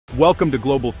Welcome to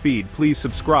Global Feed. Please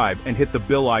subscribe and hit the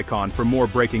bell icon for more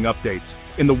breaking updates.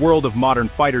 In the world of modern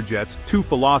fighter jets, two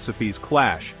philosophies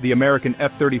clash: the American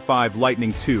F-35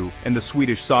 Lightning II and the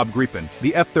Swedish Saab Gripen.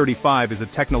 The F-35 is a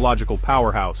technological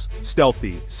powerhouse,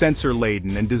 stealthy,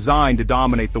 sensor-laden, and designed to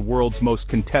dominate the world's most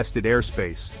contested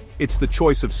airspace. It's the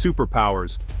choice of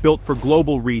superpowers, built for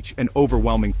global reach and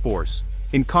overwhelming force.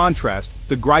 In contrast,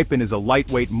 the Gripen is a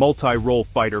lightweight multi-role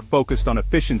fighter focused on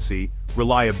efficiency,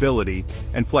 reliability,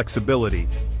 and flexibility.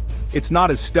 It's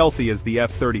not as stealthy as the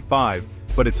F-35,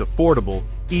 but it's affordable,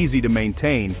 easy to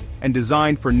maintain, and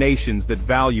designed for nations that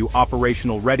value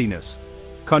operational readiness.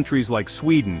 Countries like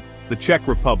Sweden, the Czech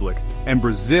Republic, and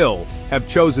Brazil have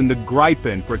chosen the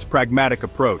Gripen for its pragmatic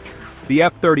approach. The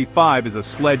F-35 is a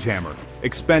sledgehammer,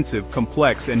 expensive,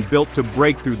 complex, and built to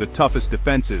break through the toughest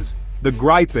defenses. The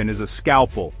Gripen is a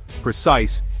scalpel,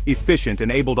 precise, efficient,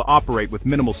 and able to operate with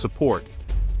minimal support.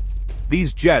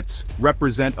 These jets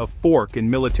represent a fork in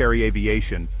military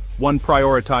aviation. One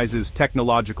prioritizes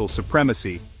technological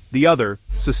supremacy, the other,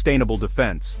 sustainable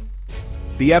defense.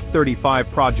 The F-35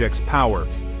 projects power,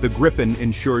 the Gripen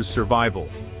ensures survival.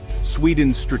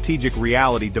 Sweden's strategic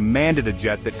reality demanded a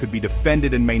jet that could be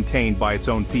defended and maintained by its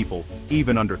own people,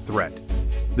 even under threat.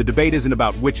 The debate isn't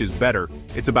about which is better,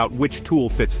 it's about which tool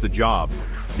fits the job.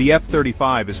 The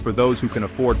F-35 is for those who can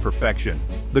afford perfection.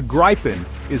 The Gripen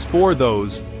is for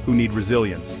those who need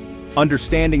resilience.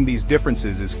 Understanding these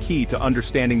differences is key to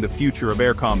understanding the future of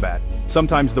air combat.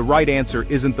 Sometimes the right answer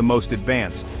isn't the most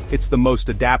advanced, it's the most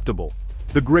adaptable.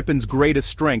 The Gripen's greatest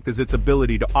strength is its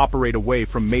ability to operate away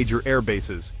from major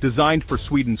airbases. Designed for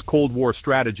Sweden's Cold War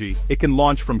strategy, it can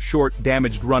launch from short,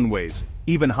 damaged runways,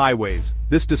 even highways.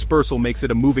 This dispersal makes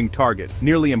it a moving target,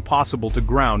 nearly impossible to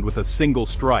ground with a single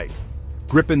strike.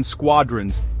 Gripen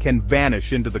squadrons can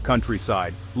vanish into the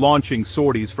countryside, launching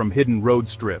sorties from hidden road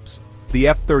strips. The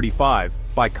F-35,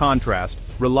 by contrast,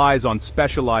 relies on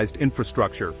specialized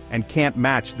infrastructure and can't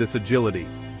match this agility.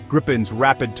 Gripen's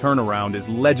rapid turnaround is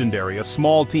legendary. A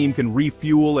small team can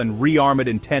refuel and rearm it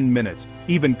in 10 minutes.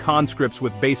 Even conscripts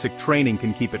with basic training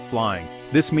can keep it flying.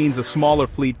 This means a smaller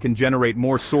fleet can generate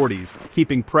more sorties,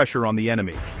 keeping pressure on the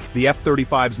enemy. The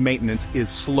F-35's maintenance is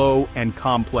slow and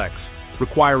complex,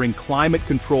 requiring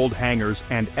climate-controlled hangars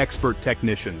and expert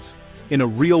technicians. In a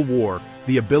real war,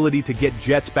 the ability to get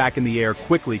jets back in the air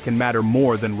quickly can matter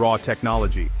more than raw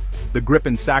technology. The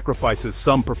Gripen sacrifices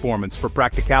some performance for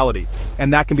practicality,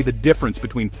 and that can be the difference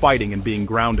between fighting and being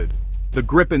grounded. The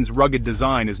Gripen's rugged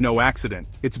design is no accident.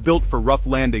 It's built for rough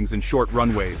landings and short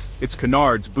runways. Its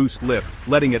canards boost lift,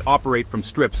 letting it operate from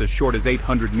strips as short as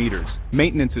 800 meters.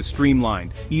 Maintenance is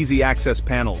streamlined, easy access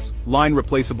panels,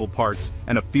 line-replaceable parts,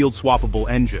 and a field-swappable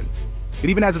engine. It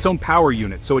even has its own power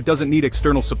unit, so it doesn't need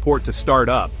external support to start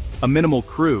up. A minimal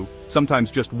crew,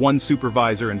 sometimes just one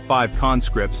supervisor and 5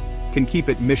 conscripts, can keep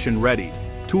it mission-ready.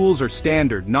 Tools are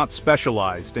standard, not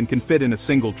specialized, and can fit in a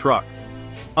single truck.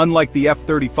 Unlike the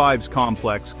F-35's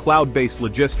complex, cloud-based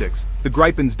logistics, the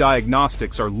Gripen's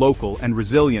diagnostics are local and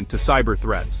resilient to cyber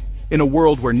threats. In a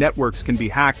world where networks can be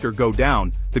hacked or go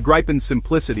down, the Gripen's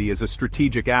simplicity is a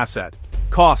strategic asset.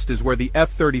 Cost is where the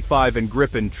F-35 and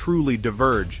Gripen truly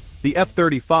diverge. The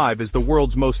F-35 is the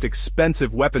world's most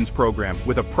expensive weapons program,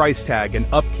 with a price tag and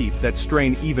upkeep that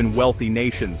strain even wealthy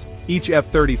nations. Each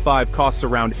F-35 costs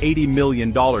around $80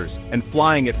 million, and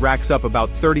flying it racks up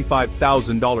about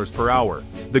 $35,000 per hour.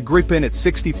 The Gripen at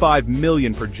 $65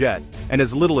 million per jet, and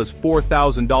as little as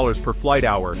 $4,000 per flight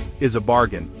hour, is a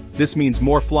bargain. This means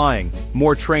more flying,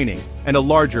 more training, and a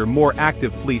larger, more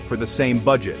active fleet for the same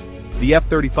budget. The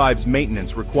F-35's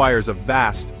maintenance requires a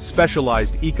vast,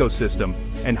 specialized ecosystem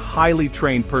and highly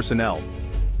trained personnel.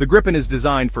 The Gripen is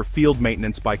designed for field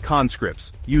maintenance by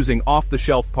conscripts, using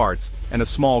off-the-shelf parts and a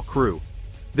small crew.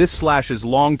 This slashes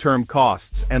long-term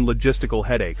costs and logistical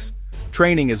headaches.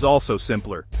 Training is also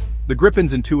simpler. The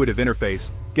Gripen's intuitive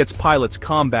interface gets pilots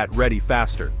combat-ready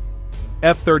faster.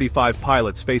 F-35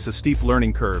 pilots face a steep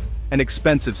learning curve and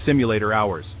expensive simulator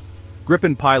hours.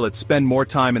 Gripen pilots spend more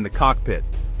time in the cockpit,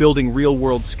 building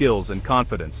real-world skills and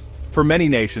confidence. For many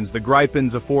nations, the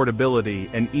Gripen's affordability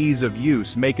and ease of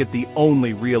use make it the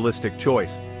only realistic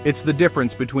choice. It's the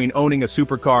difference between owning a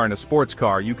supercar and a sports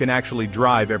car you can actually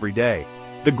drive every day.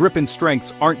 The Gripen's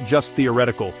strengths aren't just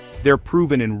theoretical, they're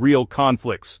proven in real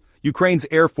conflicts. Ukraine's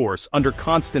Air Force, under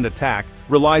constant attack,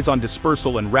 relies on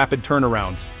dispersal and rapid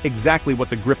turnarounds, exactly what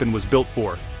the Gripen was built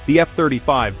for. The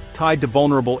F-35, tied to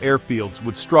vulnerable airfields,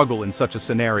 would struggle in such a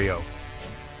scenario.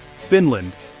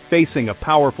 Finland, facing a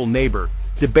powerful neighbor,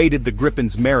 debated the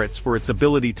Gripen's merits for its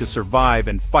ability to survive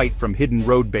and fight from hidden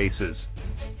road bases.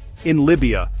 In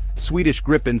Libya, Swedish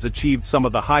Gripens achieved some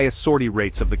of the highest sortie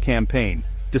rates of the campaign.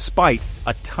 despite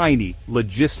a tiny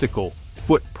logistical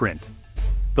footprint.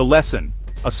 The lesson: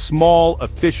 a small,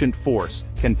 efficient force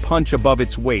can punch above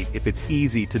its weight if it's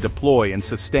easy to deploy and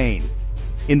sustain.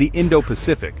 In the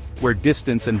Indo-Pacific, where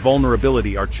distance and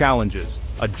vulnerability are challenges,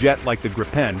 a jet like the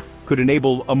Gripen could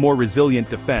enable a more resilient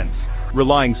defense.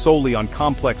 Relying solely on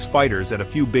complex fighters at a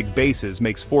few big bases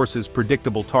makes forces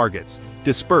predictable targets.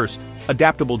 Dispersed,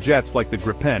 adaptable jets like the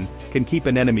Gripen can keep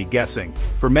an enemy guessing.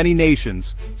 For many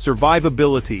nations,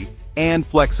 survivability and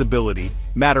flexibility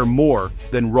matter more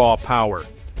than raw power.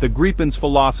 The Gripen's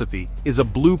philosophy is a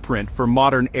blueprint for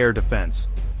modern air defense.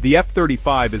 The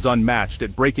F-35 is unmatched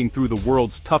at breaking through the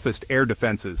world's toughest air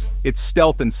defenses. Its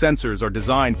stealth and sensors are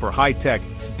designed for high-tech,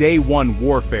 day-one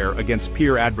warfare against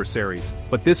peer adversaries.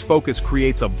 But this focus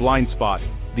creates a blind spot.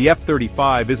 The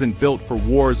F-35 isn't built for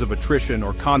wars of attrition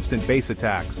or constant base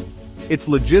attacks. Its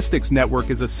logistics network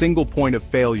is a single point of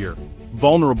failure,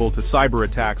 vulnerable to cyber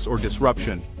attacks or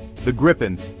disruption. The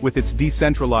Gripen, with its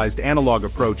decentralized analog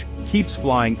approach, keeps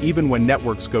flying even when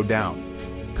networks go down.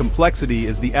 Complexity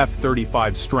is the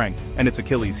F-35's strength, and its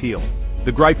Achilles heel.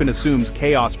 The Gripen assumes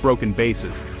chaos-broken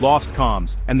bases, lost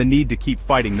comms, and the need to keep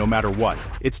fighting no matter what.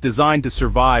 It's designed to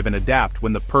survive and adapt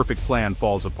when the perfect plan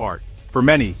falls apart. For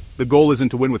many, the goal isn't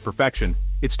to win with perfection,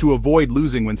 it's to avoid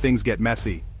losing when things get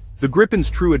messy. The Gripen's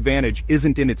true advantage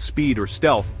isn't in its speed or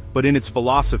stealth, but in its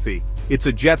philosophy. It's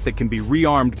a jet that can be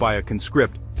rearmed by a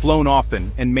conscript, flown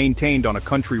often, and maintained on a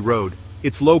country road.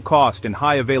 Its low cost and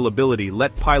high availability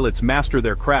let pilots master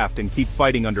their craft and keep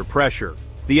fighting under pressure.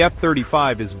 The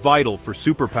F-35 is vital for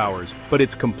superpowers, but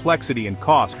its complexity and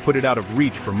cost put it out of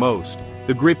reach for most.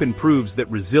 The Gripen proves that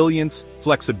resilience,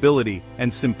 flexibility,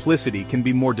 and simplicity can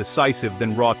be more decisive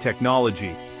than raw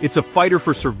technology. It's a fighter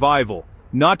for survival,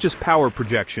 not just power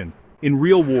projection. In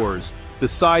real wars, the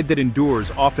side that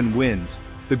endures often wins.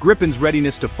 The Gripen's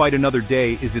readiness to fight another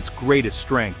day is its greatest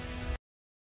strength.